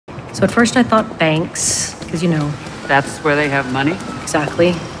So at first I thought banks, because, you know. That's where they have money? Exactly.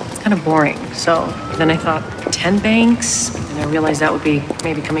 It's kind of boring. So then I thought 10 banks, and I realized that would be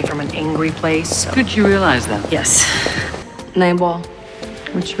maybe coming from an angry place. So. Did you realize that? Yes. Name ball.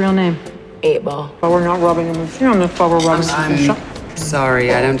 What's your real name? 8-ball. But we're not rubbing a machine on this while we're rubbing I'm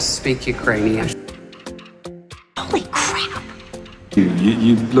sorry, I don't speak Ukrainian. Holy crap.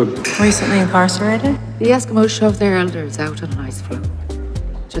 You look... Recently incarcerated? The Eskimos shove their elders out on an ice floe.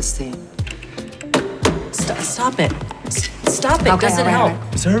 Just saying. Stop it. Stop it. Okay, Doesn't all right,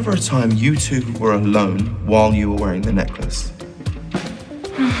 help. Was there ever a time you two were alone while you were wearing the necklace?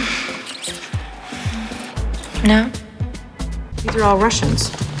 No. These are all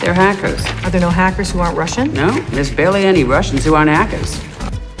Russians. They're hackers. Are there no hackers who aren't Russian? No, there's barely any Russians who aren't hackers.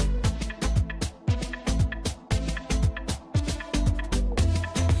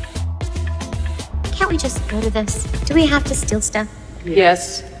 Can't we just go to this? Do we have to steal stuff?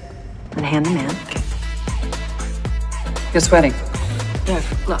 Yes. And hand them in. You're sweating. Yeah,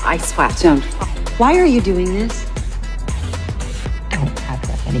 look, I sweat. Don't. Why are you doing this? I don't have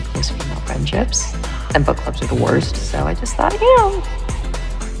that many close female friendships, and book clubs are the worst, so I just thought, you know,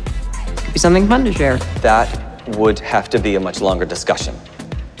 could be something fun to share. That would have to be a much longer discussion.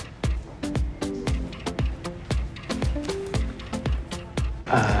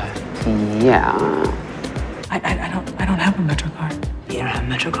 Yeah. I don't have a Metro card. You don't have a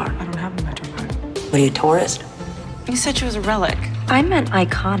Metro card? I don't have a Metro card. What are you, a tourist? You said she was a relic. I meant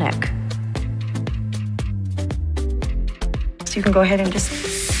iconic. So you can go ahead and just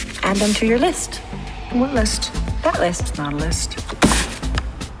add them to your list. What list? That list. It's not a list.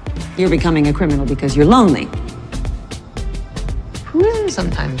 You're becoming a criminal because you're lonely. Who isn't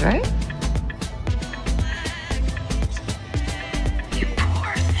sometimes, right? You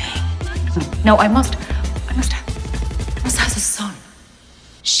poor thing. No, I must have the son.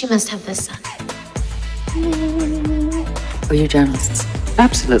 She must have this son. Are you journalists?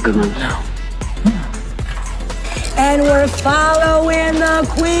 Absolutely not. No. And we're following the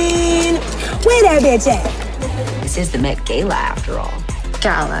queen. Where that bitch at? This is the Met Gala, after all.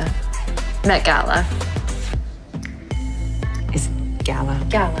 Gala. Met Gala. Is gala?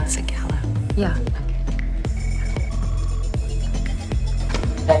 Gala. It's a gala. Yeah.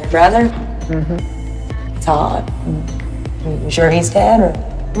 That your brother? Mm-hmm. Todd. You sure he's dead, or?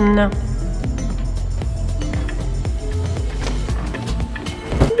 No.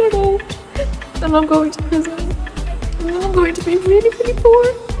 No. Then I'm going to prison. And then I'm going to be really, really poor.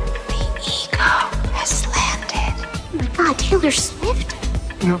 The ego has landed. Oh my God, Taylor Swift?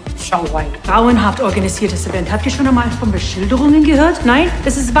 Ja, schau rein. Grauenhaft organisiertes Event. Habt ihr schon einmal von Beschilderungen gehört? Nein?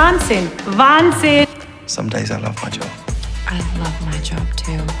 Das ist Wahnsinn. Wahnsinn! Some days I love my job. I love my job,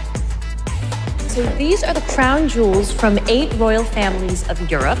 too. So these are the crown jewels from 8 royal families of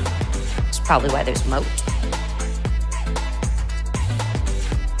Europe. That's probably why there's a moat.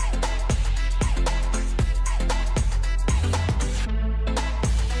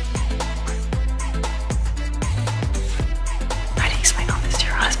 How do you explain all this to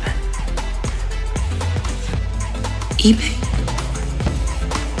your husband? eBay.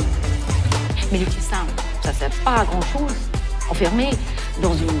 Mais le petit simple, ça sert pas à grand-chose. Enfermé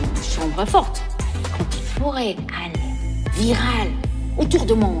dans une chambre forte. Quand il pourrait aller viral, autour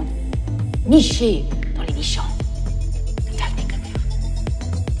du monde, niché dans les nichons.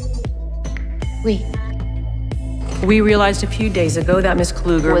 Oui. We realized a few days ago that Miss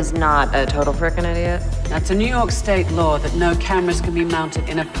Kluger Was not a total frickin' idiot. That's a New York state law that no cameras can be mounted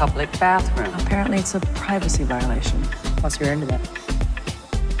in a public bathroom. Apparently it's a privacy violation. Plus you're into that.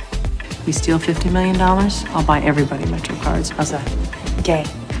 We steal $50 million, I'll buy everybody Metro cards. How's that? Gay.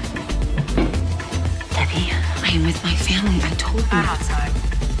 Debbie, I am with my family. I told you. I'm outside.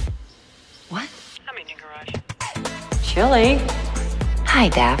 What? I'm in your garage. Chilly. Hi,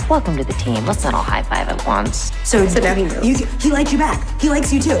 Daff. Welcome to the team. Let's not all high-five at once. So he likes you back. He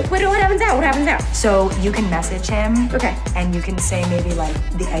likes you too. What happens now? What happens now? So you can message him. Okay. And you can say maybe like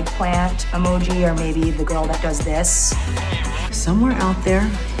the eggplant emoji or maybe the girl that does this. Somewhere out there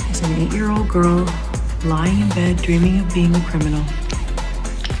is an 8-year-old girl lying in bed dreaming of being a criminal.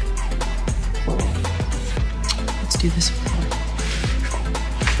 Let's do this for her.